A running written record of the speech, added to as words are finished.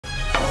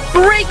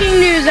Breaking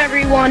news,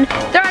 everyone!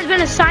 There has been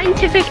a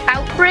scientific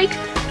outbreak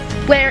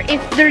where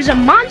if there's a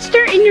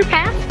monster in your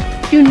path,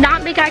 do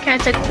not make eye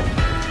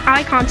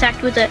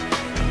contact with it,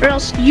 or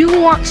else you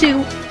want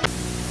to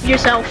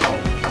yourself.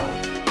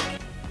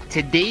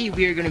 Today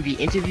we are going to be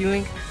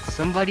interviewing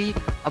somebody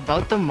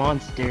about the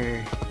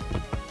monster.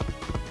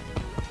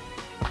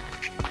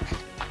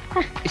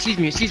 Excuse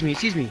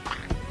me.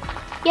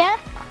 Yeah?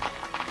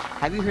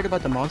 Have you heard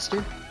about the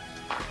monster?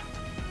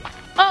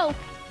 Oh,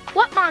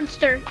 what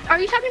monster? Are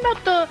you talking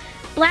about the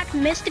black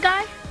mist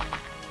guy?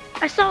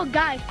 I saw a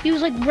guy, he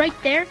was like right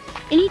there,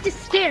 and he just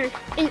stared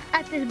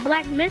at this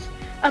black mist,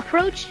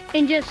 approached,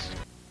 and just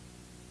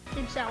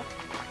himself.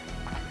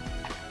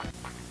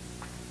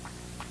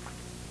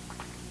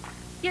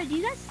 Yeah, do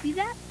you guys see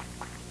that?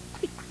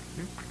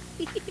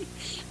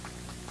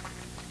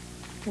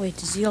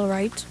 Wait, is he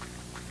alright?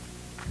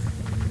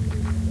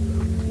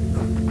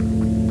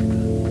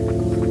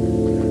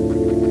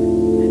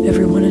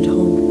 Everyone at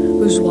home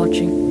who's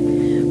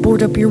watching,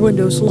 board up your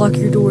windows, lock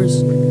your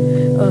doors.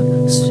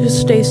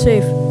 Stay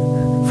safe.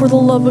 For the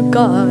love of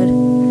God,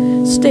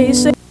 stay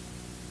safe.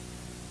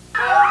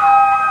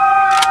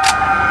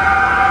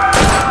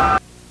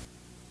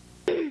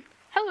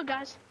 Hello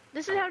guys,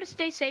 this is how to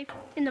stay safe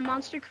in the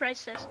monster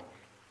crisis.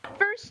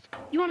 First,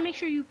 you want to make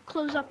sure you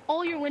close up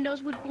all your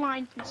windows with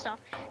blinds and stuff,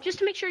 just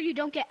to make sure you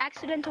don't get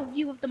accidental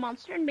view of the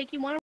monster and make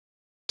you want to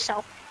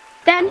yourself.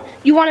 Then,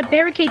 you want to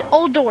barricade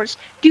all doors.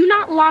 Do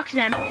not lock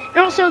them. And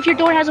also, if your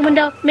door has a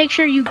window, make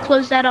sure you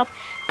close that up.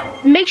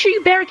 Make sure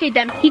you barricade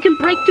them. He can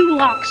break through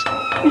locks.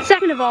 And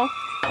second of all,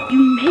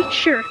 you make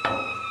sure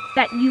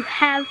that you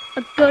have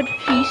a good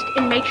feast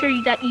and make sure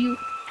that you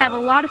have a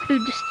lot of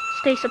food to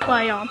stay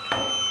supplied on.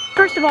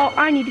 First of all,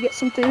 I need to get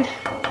some food.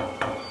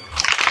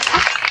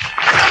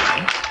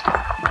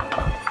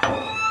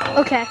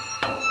 Okay.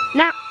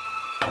 Now,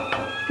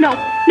 no,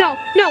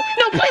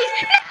 please,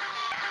 no!